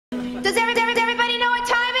Does everybody know what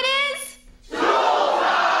time it is? Tool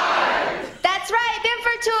time! That's right,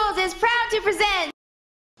 Binford Tools is proud to present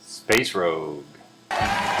Space Rogue.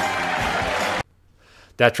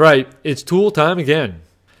 That's right, it's tool time again.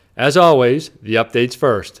 As always, the updates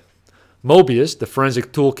first. Mobius, the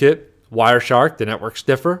forensic toolkit, Wireshark, the network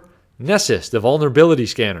sniffer, Nessus, the vulnerability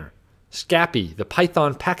scanner, Scapy, the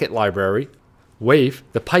Python packet library, Waif,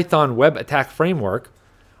 the Python web attack framework,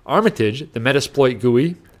 Armitage, the Metasploit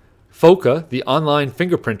GUI, FOCA, the online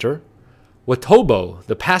fingerprinter, WATOBO,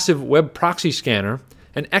 the passive web proxy scanner,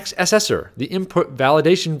 and XSSer, the input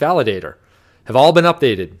validation validator, have all been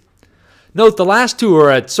updated. Note the last two are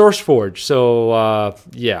at SourceForge, so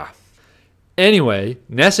yeah. Anyway,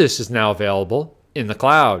 Nessus is now available in the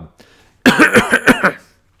cloud.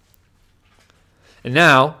 And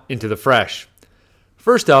now, into the fresh.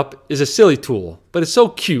 First up is a silly tool, but it's so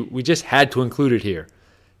cute we just had to include it here.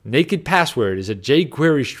 Naked Password is a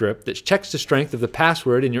jQuery strip that checks the strength of the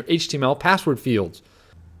password in your HTML password fields.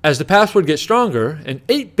 As the password gets stronger, an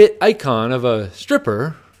 8-bit icon of a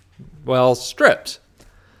stripper, well, strips.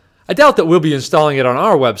 I doubt that we'll be installing it on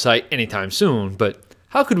our website anytime soon, but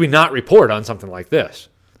how could we not report on something like this?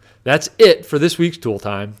 That's it for this week's Tool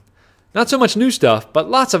Time. Not so much new stuff, but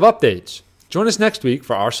lots of updates. Join us next week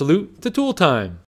for our salute to Tool Time.